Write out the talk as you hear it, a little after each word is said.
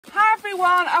Hi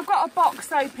everyone, I've got a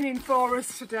box opening for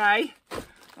us today.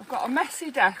 I've got a messy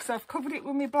desk, so I've covered it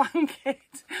with my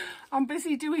blanket. I'm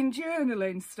busy doing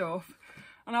journaling stuff,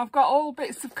 and I've got all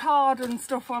bits of card and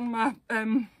stuff on my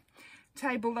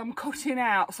table that I'm cutting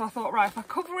out. So I thought, right, if I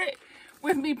cover it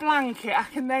with my blanket, I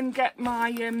can then get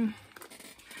my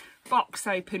box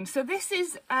open. So this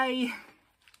is a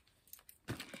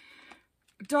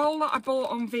doll that I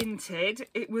bought on Vinted.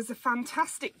 It was a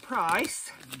fantastic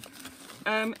price,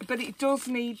 but it does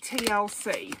need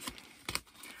TLC.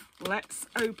 Let's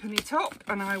open it up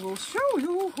and I will show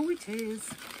you who it is.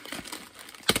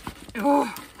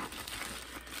 Oh.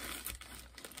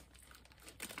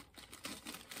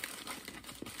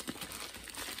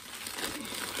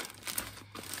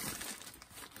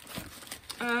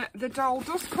 The doll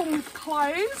does come with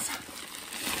clothes.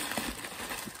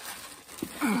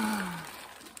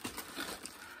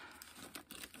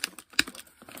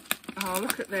 Oh,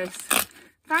 look at this.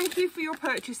 Thank you for your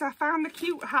purchase. I found the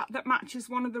cute hat that matches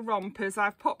one of the rompers.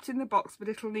 I've popped in the box, but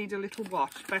it'll need a little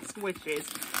wash. Best wishes.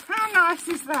 How nice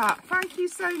is that? Thank you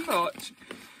so much.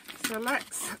 So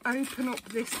let's open up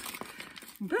this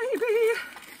baby.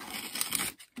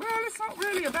 Well, it's not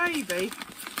really a baby.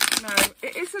 No,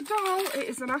 it is a doll. It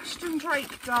is an Ashton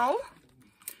doll.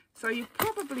 So you've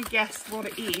probably guessed what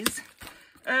it is.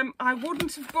 I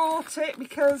wouldn't have bought it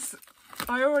because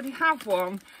I already have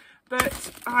one.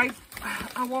 But I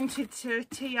wanted to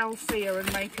TLC her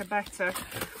and make her better.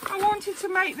 I wanted to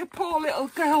make the poor little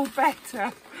girl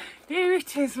better. Here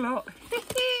it is, look.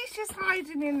 She's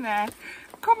hiding in there.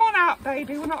 Come on out,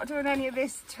 baby. We're not doing any of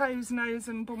this toes, nose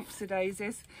and bumpsy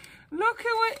daisies. Look who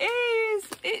it is.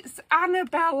 It's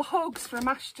Annabelle Hugs from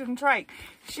Ashton Drake.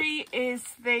 She is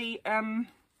the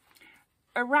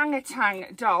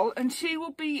orangutan doll, and she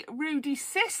will be Rudy's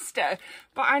sister.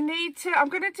 But I'm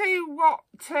going to do what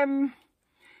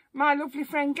my lovely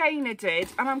friend Gaynor did,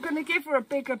 and I'm going to give her a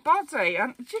bigger body.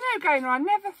 And do you know, Gaynor, I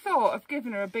never thought of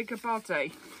giving her a bigger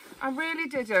body. I really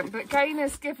didn't, but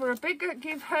Gaynor's give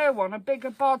her one a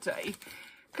bigger body.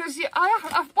 Because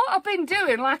what I've been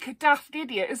doing like a daft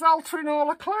idiot is altering all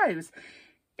her clothes.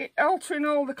 Altering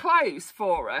all the clothes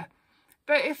for her.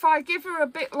 But if I give her a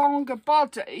bit longer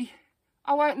body,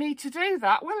 I won't need to do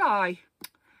that, will I?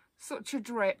 Such a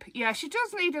drip. Yeah, she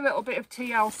does need a little bit of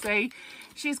TLC.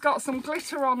 She's got some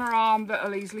glitter on her arm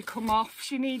that'll easily come off.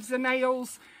 She needs the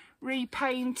nails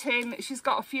repainting. She's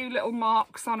got a few little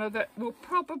marks on her that will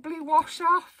probably wash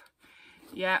off.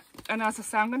 Yeah, and as I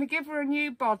say, I'm going to give her a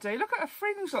new body. Look at her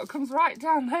fringe, look, it comes right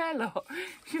down there, look.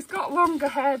 She's got longer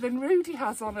hair than Rudy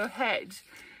has on her head.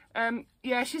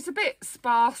 Yeah, she's a bit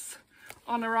sparse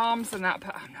on her arms and that,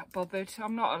 but I'm not bothered.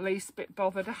 I'm not the least bit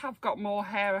bothered. I have got more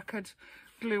hair I could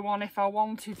glue on if I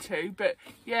wanted to, but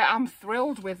yeah, I'm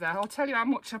thrilled with her. I'll tell you how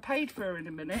much I paid for her in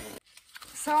a minute.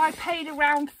 So I paid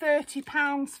around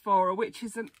 £30 for her, which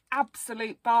is an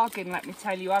absolute bargain, let me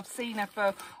tell you. I've seen her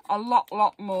for a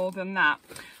lot more than that.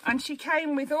 And she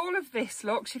came with all of this,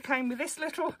 look. She came with this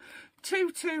little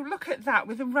tutu, look at that,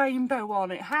 with a rainbow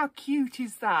on it. How cute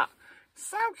is that?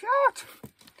 So cute.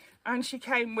 And she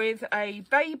came with a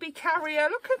baby carrier.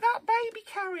 Look at that baby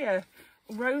carrier.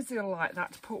 Rosie will like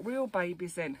that to put real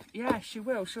babies in. Yeah, she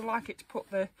will. She'll like it to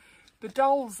put the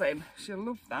dolls in. She'll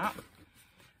love that.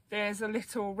 There's a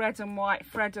little red and white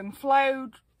Fred and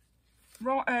Flo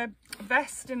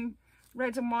vest and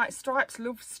red and white stripes.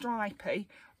 Love stripy.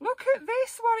 Look at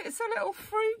this one. It's a little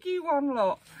froogy one,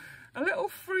 look. A little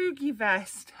froogy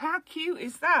vest. How cute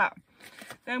is that?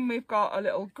 Then we've got a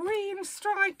little green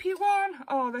stripy one.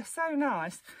 Oh, they're so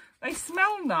nice. They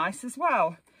smell nice as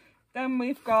well. Then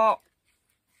we've got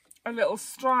a little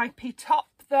stripy top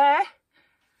there.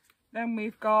 Then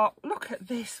we've got, look at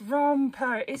this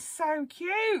romper. It's so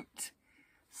cute.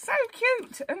 So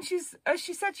cute. And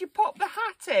she said she popped the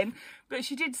hat in, but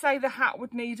she did say the hat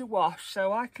would need a wash,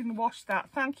 so I can wash that.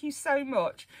 Thank you so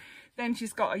much. Then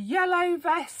she's got a yellow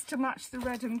vest to match the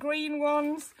red and green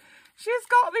ones. She's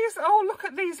got these, oh, look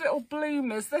at these little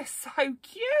bloomers. They're so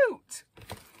cute.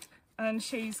 And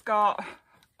she's got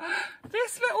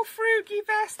this little froogy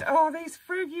vest. Oh, these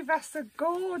froogy vests are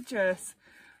gorgeous.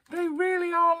 They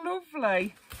really are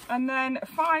lovely. And then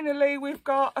finally we've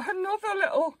got another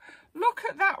little, look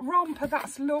at that romper.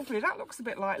 That's lovely. That looks a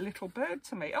bit like Little Bird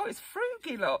to me. Oh, it's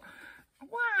froogy, look.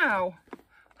 Wow.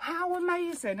 How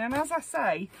amazing. And as I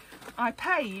say, I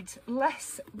paid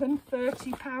less than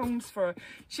 £30 for her.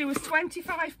 She was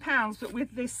 £25, but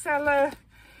with this seller,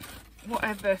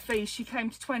 whatever fee, she came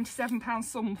to £27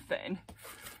 something.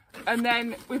 And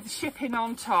then with shipping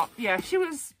on top, yeah, she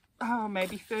was, oh,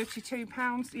 maybe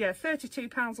 £32. Yeah,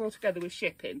 £32 altogether with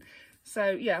shipping.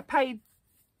 So yeah, I paid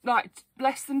like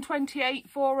less than 28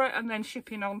 for it, and then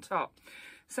shipping on top.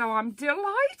 So I'm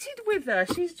delighted with her.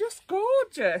 She's just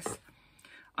gorgeous.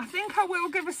 I think I will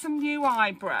give her some new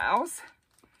eyebrows.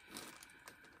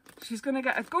 She's going to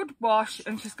get a good wash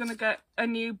and she's going to get a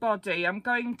new body. I'm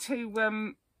going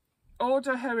to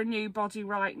order her a new body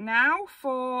right now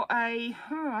for a,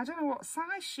 I don't know what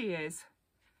size she is.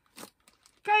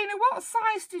 Gaynor, what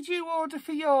size did you order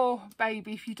for your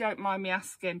baby, if you don't mind me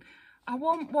asking? I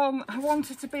want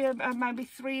her to be maybe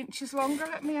 3 inches longer.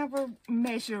 Let me have a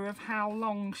measure of how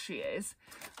long she is,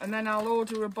 and then I'll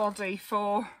order a body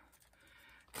for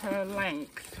her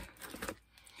length.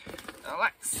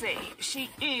 Let's see, she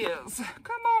is,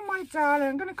 come on my darling,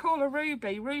 I'm going to call her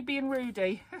Ruby, Ruby and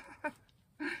Rudy.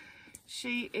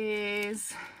 She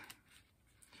is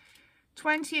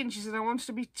 20 inches and I want her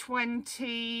to be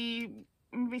 20,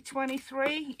 maybe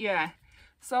 23, yeah.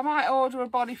 So I might order a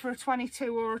body for a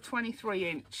 22 or a 23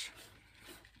 inch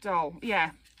doll,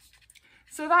 yeah.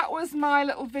 So that was my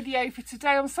little video for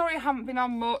today. I'm sorry I haven't been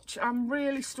on much. I'm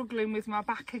really struggling with my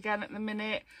back again at the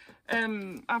minute.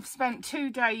 I've spent 2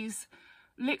 days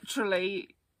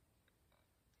literally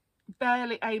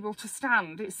barely able to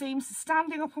stand. It seems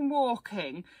standing up and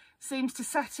walking seems to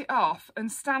set it off,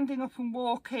 and standing up and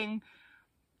walking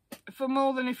for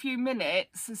more than a few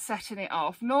minutes is setting it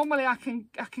off. Normally I can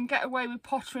get away with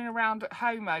pottering around at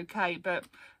home okay, but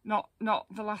not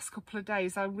the last couple of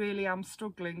days. I really am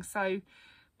struggling. So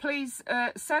please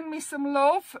send me some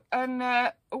love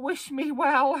and wish me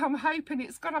well. I'm hoping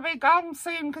it's gonna be gone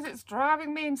soon because it's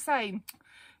driving me insane.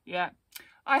 Yeah,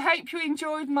 I hope you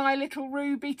enjoyed my little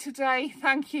Ruby today.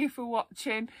 Thank you for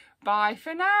watching. Bye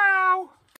for now.